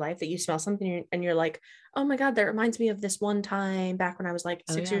daily life that you smell something and you're like, oh my God, that reminds me of this one time back when I was like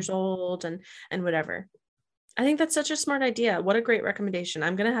Oh, 6 years yeah. old and whatever. I think that's such a smart idea. What a great recommendation.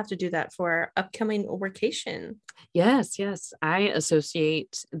 I'm gonna have to do that for our upcoming workation. Yes, yes. I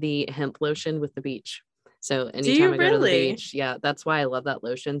associate the hemp lotion with the beach. So Do anytime you I go to the really? beach, yeah, that's why I love that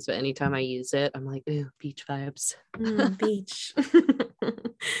lotion. So anytime I use it, I'm like, ooh, beach vibes. Beach.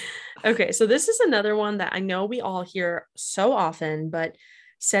 Okay, so this is another one that I know we all hear so often, but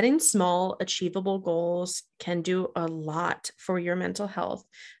setting small, achievable goals can do a lot for your mental health.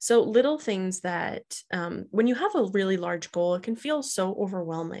 So, little things that, when you have a really large goal, it can feel so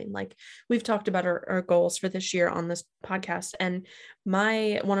overwhelming. Like we've talked about our goals for this year on this podcast, and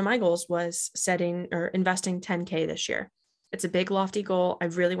my one of my goals was setting or investing 10K this year. It's a big, lofty goal. I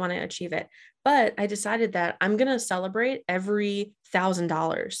really want to achieve it. But I decided that I'm going to celebrate every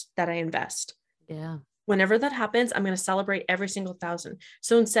 $1,000 that I invest. Yeah. Whenever that happens, I'm going to celebrate every single thousand.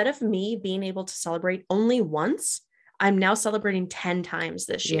 So instead of me being able to celebrate only once, I'm now celebrating 10 times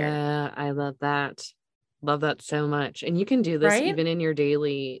this year. Yeah, I love that. Love that so much. And you can do this Right? even in your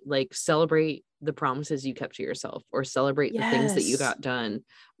daily, like celebrate the promises you kept to yourself, or celebrate the things that you Yes. got done,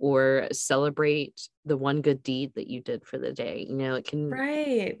 or celebrate the one good deed that you did for the day. You know, it can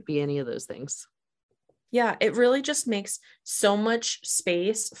Right. be any of those things. Yeah, it really just makes so much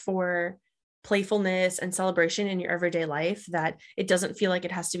space for playfulness and celebration in your everyday life that it doesn't feel like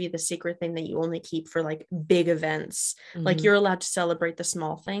it has to be the secret thing that you only keep for like big events. Like Mhm. you're allowed to celebrate the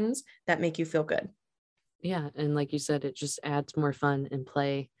small things that make you feel good. Yeah. And like you said, it just adds more fun and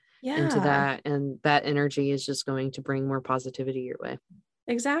play into Yeah, that. And that energy is just going to bring more positivity your way.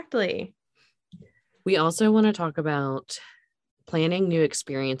 exactly. We also want to talk about planning new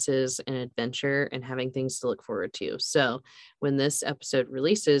experiences and adventure and having things to look forward to. So, when this episode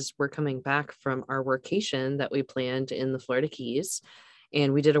releases, we're coming back from our workation that we planned in the Florida Keys.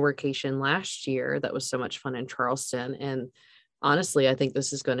 And we did a workation last year that was so much fun in Charleston. And honestly, I think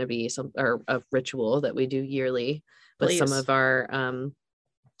this is going to be some or a ritual that we do yearly with some Please. of our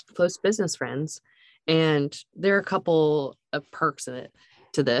close business friends. And there are a couple of perks in it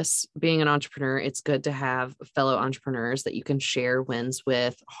to this. Being an entrepreneur, it's good to have fellow entrepreneurs that you can share wins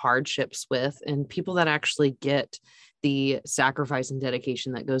with, hardships with, and people that actually get the sacrifice and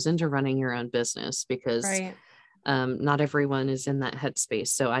dedication that goes into running your own business, because Right. not everyone is in that headspace.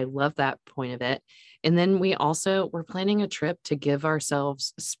 So I love that point of it. And then we're planning a trip to give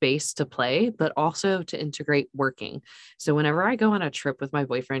ourselves space to play, but also to integrate working. So whenever I go on a trip with my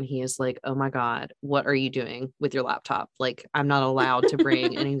boyfriend, he is like, oh my God, what are you doing with your laptop? Like, I'm not allowed to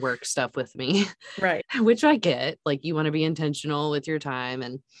bring any work stuff with me, Right. which I get. Like, you want to be intentional with your time.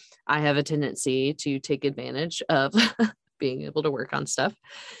 And I have a tendency to take advantage of being able to work on stuff.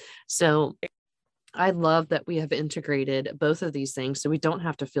 So I love that we have integrated both of these things so we don't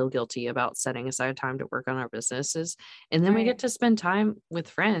have to feel guilty about setting aside time to work on our businesses. And then we get Right. to spend time with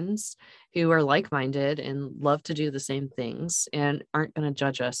friends who are like minded and love to do the same things and aren't going to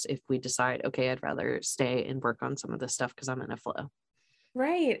judge us if we decide, okay, I'd rather stay and work on some of this stuff because I'm in a flow.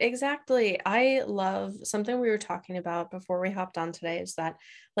 Right, exactly. I love something we were talking about before we hopped on today is that,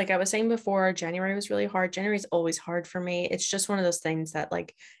 like I was saying before, January was really hard. January is always hard for me. It's just one of those things that,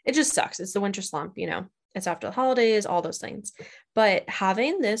 like, it just sucks. It's the winter slump, you know? it's after the holidays, all those things. But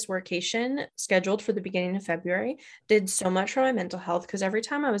having this workation scheduled for the beginning of February did so much for my mental health, because every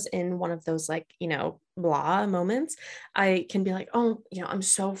time I was in one of those, like, blah moments, I can be like, oh, I'm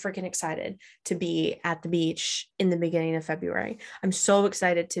so freaking excited to be at the beach in the beginning of February. I'm so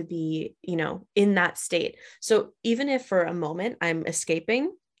excited to be, in that state. So even if for a moment I'm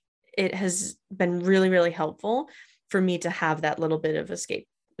escaping, it has been really, really helpful for me to have that little bit of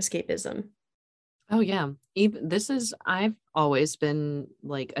escapism. Oh yeah. I've always been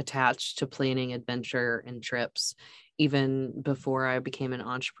like attached to planning adventure and trips even before I became an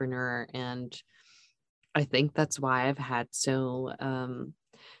entrepreneur. And I think that's why I've had so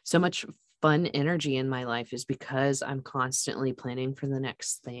much fun energy in my life, is because I'm constantly planning for the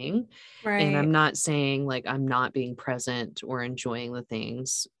next thing. And I'm Right. not saying like I'm not being present or enjoying the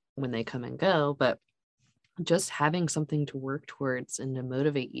things when they come and go, but just having something to work towards and to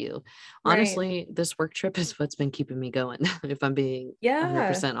motivate you. Right. Honestly, this work trip is what's been keeping me going. If I'm being Yeah.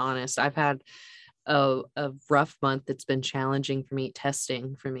 100% honest, I've had a rough month. It's been challenging for me,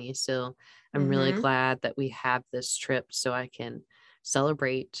 testing for me. So I'm really Mm-hmm. glad that we have this trip so I can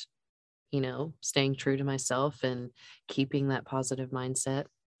celebrate, staying true to myself and keeping that positive mindset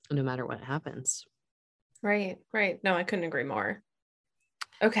no matter what happens. Right. Right. No, I couldn't agree more.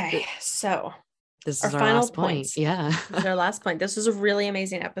 Okay. Th- So This our is our final last point. points. Yeah. This is our last point. This was a really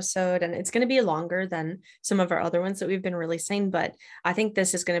amazing episode, and it's going to be longer than some of our other ones that we've been releasing. But I think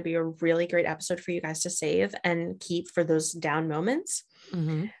this is going to be a really great episode for you guys to save and keep for those down moments.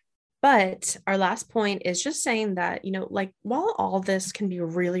 Hmm. But our last point is just saying that, like, while all this can be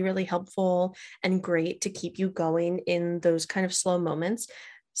really, really helpful and great to keep you going in those kind of slow moments,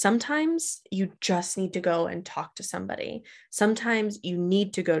 sometimes you just need to go and talk to somebody. Sometimes you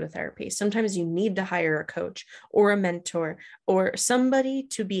need to go to therapy. Sometimes you need to hire a coach or a mentor or somebody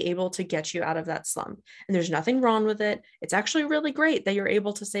to be able to get you out of that slump. And there's nothing wrong with it. It's actually really great that you're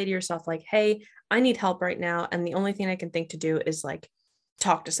able to say to yourself, like, hey, I need help right now. And the only thing I can think to do is like,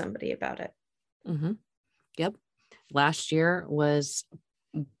 talk to somebody about it. Hmm. Yep. Last year was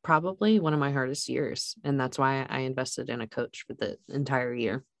probably one of my hardest years. And that's why I invested in a coach for the entire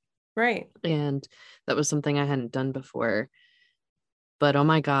year. Right. And that was something I hadn't done before. But oh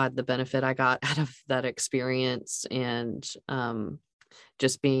my God, the benefit I got out of that experience, and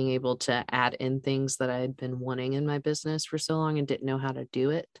just being able to add in things that I had been wanting in my business for so long and didn't know how to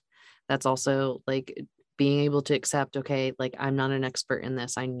do it. That's also like being able to accept, okay, like I'm not an expert in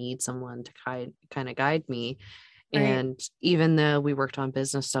this. I need someone to kind of guide me. Right. And even though we worked on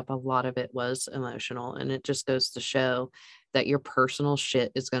business stuff, a lot of it was emotional. And it just goes to show that your personal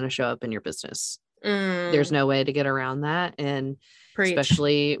shit is going to show up in your business. There's Mm, no way to get around that. And preach.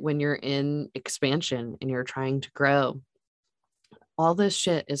 especially when you're in expansion and you're trying to grow, all this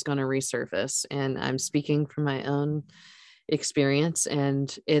shit is going to resurface. And I'm speaking from my own experience,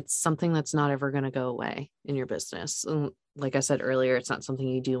 and it's something that's not ever going to go away in your business. And like I said earlier, it's not something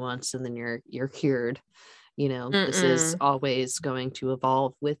you do once and then you're cured. This is Mm-mm. always going to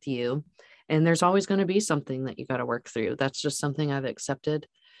evolve with you, and there's always going to be something that you got to work through. That's just something I've accepted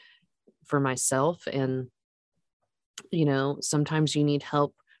for myself. And sometimes you need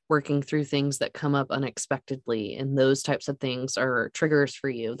help working through things that come up unexpectedly, and those types of things are triggers for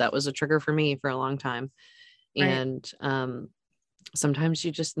you. That was a trigger for me for a long time. Right. And sometimes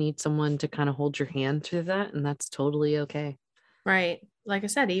you just need someone to kind of hold your hand through that, and that's totally okay. Right. Like I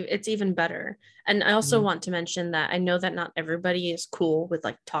said, it's even better. And I also Mhm. want to mention that I know that not everybody is cool with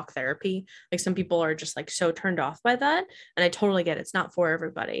like talk therapy. Like some people are just like so turned off by that. And I totally get it. It's not for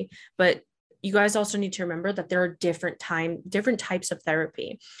everybody. But you guys also need to remember that there are different types of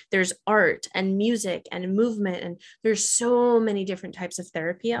therapy. There's art and music and movement, and there's so many different types of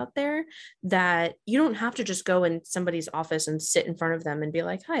therapy out there that you don't have to just go in somebody's office and sit in front of them and be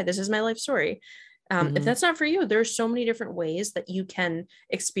like, hi, this is my life story. If Mhm. that's not for you, there's so many different ways that you can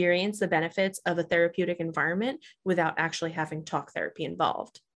experience the benefits of a therapeutic environment without actually having talk therapy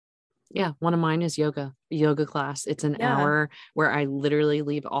involved. Yeah, one of mine is yoga class. It's an Yeah, hour where I literally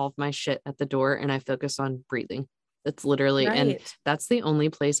leave all of my shit at the door and I focus on breathing. It's literally, and right. that's the only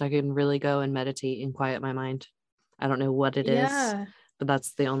place I can really go and meditate and quiet my mind. I don't know what it is, Yeah. but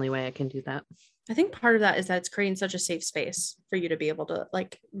that's the only way I can do that. I think part of that is that it's creating such a safe space for you to be able to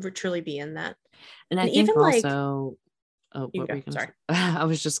like truly be in that. And I And think even like, also, oh, you what were go, you going to sorry. say? I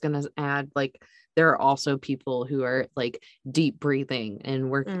was just going to add, like, there are also people who are like deep breathing and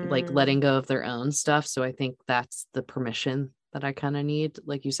work, like Mm, letting go of their own stuff. So I think that's the permission that I kind of need.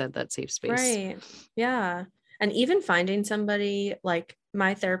 Like you said, that safe space. right. Yeah. And even finding somebody like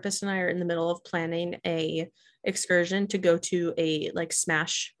my therapist and I are in the middle of planning a excursion to go to a like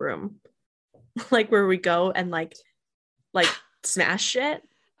smash room. like where we go and like smash shit.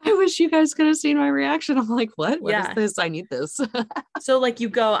 I wish you guys could have seen my reaction. I'm like, what? What is Yeah. this? I need this. So like you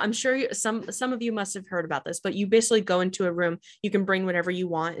go, I'm sure some of you must have heard about this, but you basically go into a room. You can bring whatever you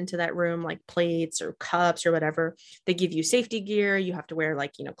want into that room, like plates or cups or whatever. They give you safety gear. You have to wear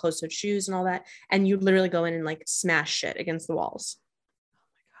like, closed-toed shoes and all that. And you literally go in and like smash shit against the walls.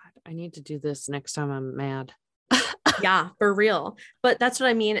 God, I need to do this next time I'm mad. Yeah, for real. But that's what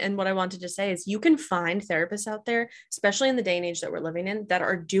I mean. And what I wanted to say is you can find therapists out there, especially in the day and age that we're living in, that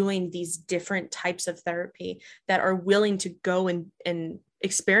are doing these different types of therapy, that are willing to go and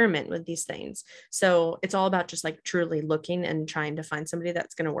experiment with these things. So it's all about just like truly looking and trying to find somebody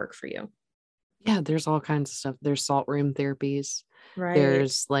that's going to work for you. Yeah, there's all kinds of stuff. There's salt room therapies. Right.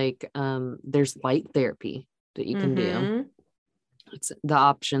 There's like there's light therapy that you can do. The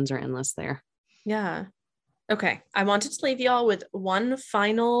options are endless there. Yeah. Okay. I wanted to leave y'all with one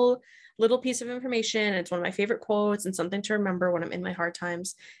final little piece of information. It's one of my favorite quotes and something to remember when I'm in my hard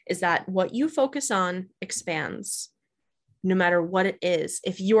times, is that what you focus on expands, no matter what it is.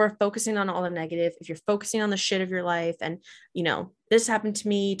 If you are focusing on all the negative, if you're focusing on the shit of your life and, this happened to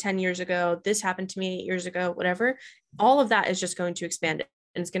me 10 years ago, this happened to me 8 years ago, whatever, all of that is just going to expand it.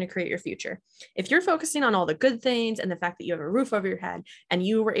 And it's going to create your future. If you're focusing on all the good things and the fact that you have a roof over your head and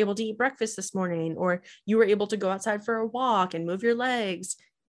you were able to eat breakfast this morning, or you were able to go outside for a walk and move your legs,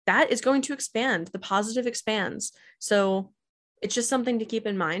 that is going to expand. The positive expands. So it's just something to keep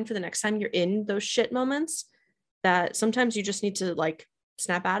in mind for the next time you're in those shit moments, that sometimes you just need to like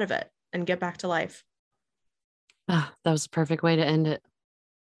snap out of it and get back to life. That was a perfect way to end it.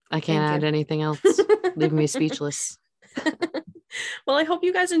 I can't add anything else. Leave me speechless. Well, I hope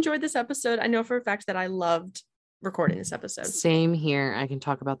you guys enjoyed this episode. I know for a fact that I loved recording this episode. Same here. I can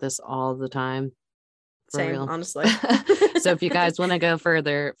talk about this all the time. Same, real. Honestly. So if you guys want to go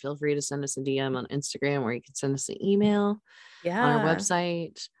further, feel free to send us a DM on Instagram, or you can send us an email on our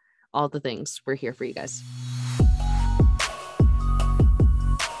website. All the things. We're here for you guys.